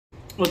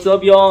What's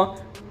up,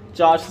 y'all?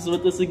 Josh is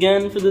with us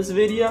again for this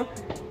video,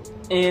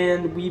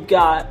 and we've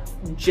got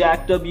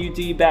Jack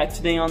WD back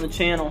today on the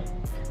channel,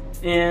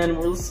 and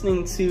we're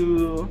listening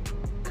to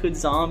Could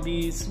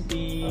Zombies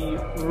Be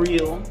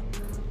Real?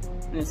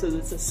 And it says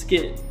it's a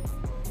skit,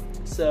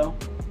 so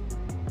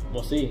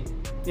we'll see.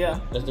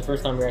 Yeah, that's the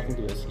first time we're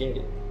reacting to a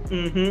skit.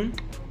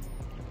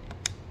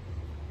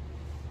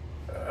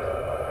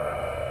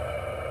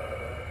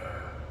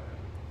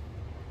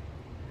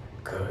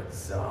 Could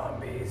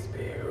zombies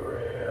be real?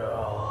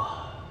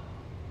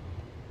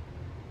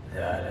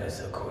 That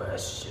is a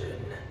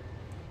question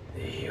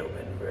the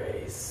human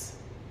race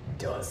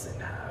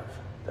doesn't have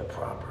the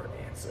proper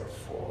answer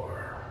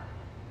for.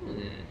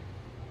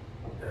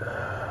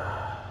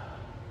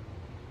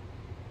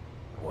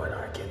 What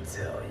I can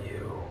tell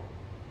you,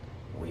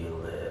 we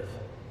live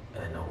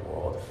in a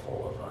world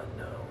full of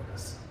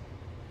unknowns.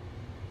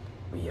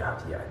 We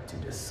have yet to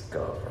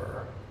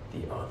discover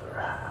the other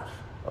half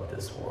of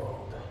this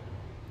world.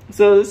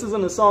 So this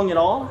isn't a song at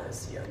all?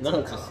 No,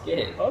 it's a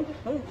skit.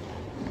 Okay.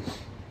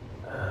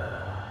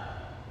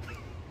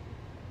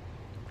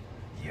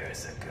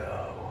 Years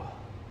ago,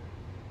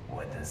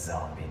 when the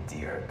zombie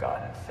deer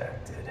got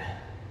infected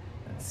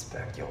and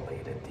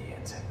speculated the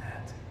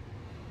internet.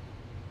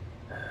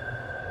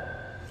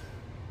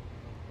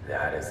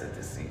 That is a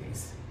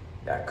disease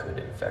that could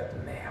infect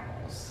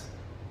mammals.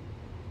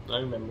 I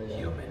remember that.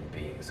 Human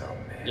beings are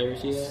mammals. You ever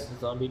see that? The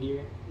zombie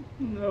deer?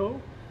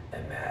 No.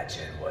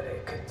 Imagine what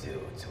it could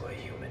do to a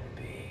human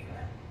being,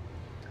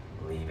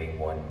 leaving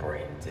one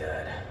brain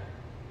dead,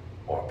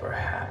 or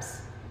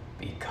perhaps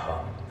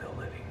become the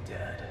living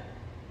dead.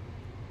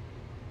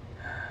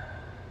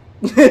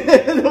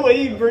 The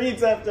way he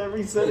breathes after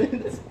every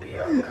sentence. We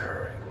are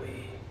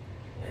currently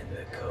in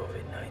the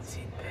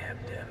COVID-19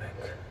 pandemic.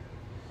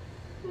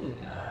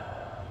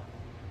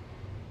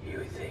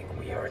 You think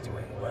we are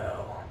doing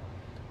well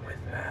with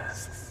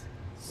masks,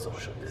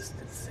 social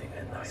distancing,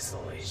 and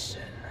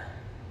isolation.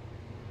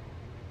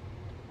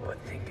 But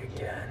think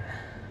again,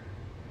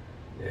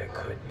 there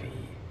could be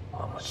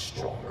a much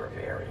stronger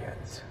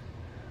variant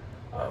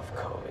of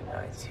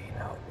COVID-19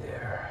 out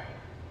there.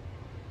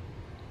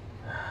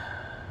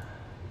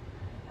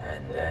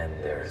 And then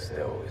there's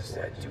those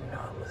that do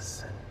not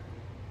listen.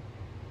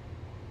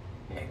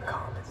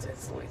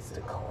 Incompetence leads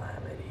to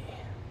calamity.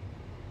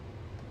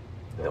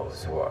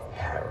 Those who are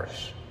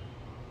perish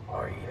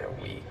are either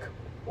weak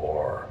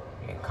or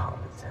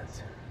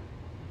incompetent.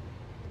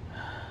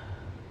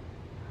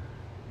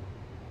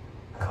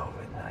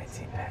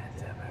 COVID-19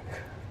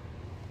 pandemic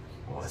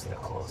was the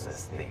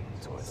closest thing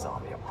to a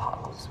zombie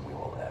apocalypse we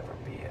will ever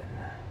be in.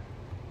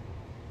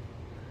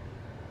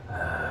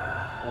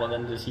 Well,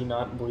 then does he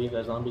not believe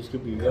that zombies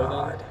could be real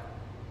God,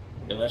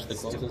 then? If that's the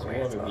closest we'll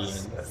ever be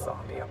in. A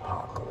zombie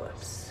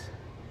apocalypse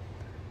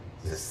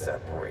to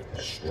separate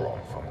the strong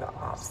from the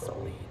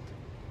obsolete,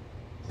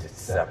 to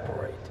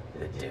separate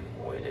the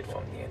dim-witted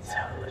from the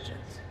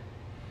intelligent,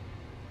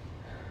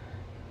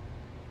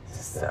 to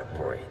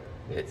separate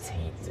the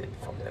tainted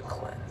from the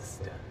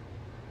cleansed.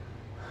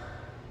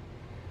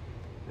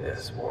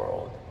 This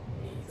world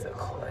needs a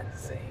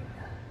cleansing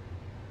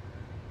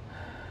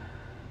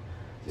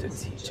to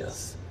teach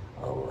us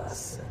a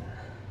lesson.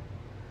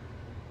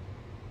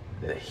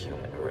 The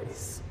human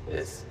race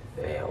is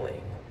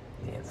failing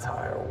the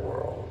entire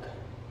world.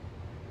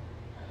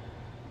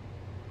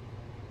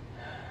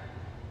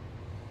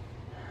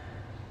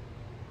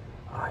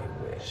 I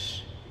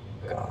wish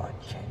God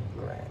can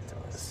grant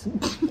us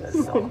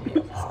a zombie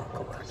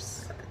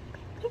apocalypse.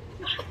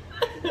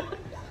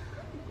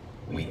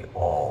 We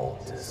all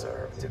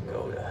deserve to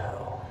go to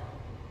hell.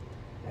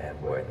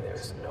 And when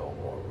there's no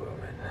more room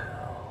in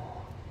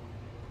hell,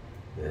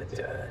 the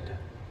dead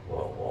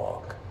will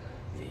walk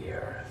the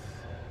earth.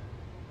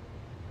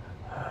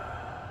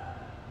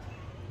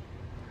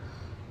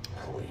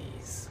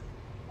 Please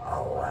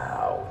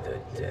allow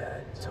the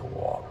dead to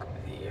walk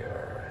the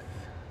earth.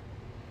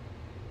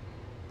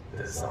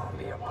 The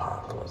zombie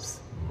apocalypse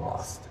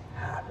must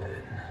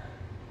happen.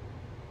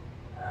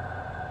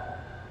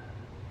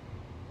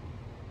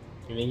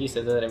 You think he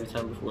says that every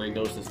time before he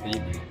goes to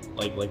sleep?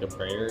 Like a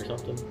prayer or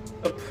something?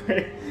 A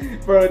prayer?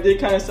 Bro, it did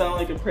kind of sound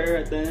like a prayer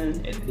at the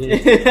end. It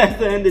did. At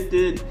the end it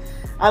did.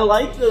 I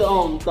like the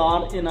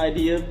thought and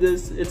idea of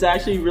this. It's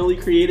actually really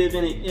creative,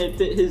 and it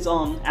fit his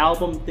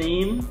album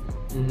theme.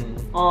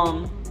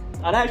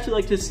 I'd actually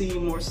like to see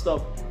more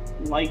stuff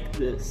like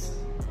this.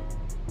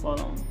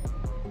 But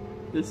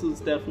this was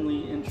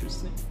definitely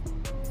interesting.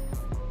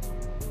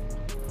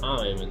 I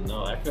don't even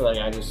know. I feel like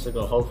I just took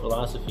a whole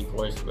philosophy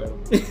course, bro.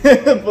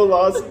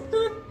 Philosophy.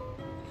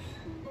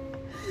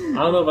 I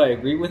don't know if I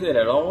agree with it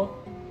at all,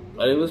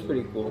 but it was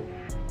pretty cool.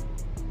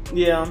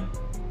 Yeah,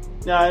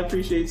 I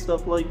appreciate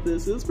stuff like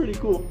this. It was pretty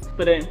cool.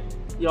 But hey,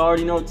 you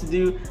already know what to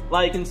do.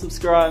 Like and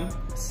subscribe.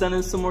 Send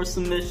us some more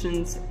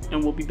submissions,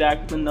 and we'll be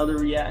back with another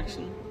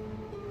reaction.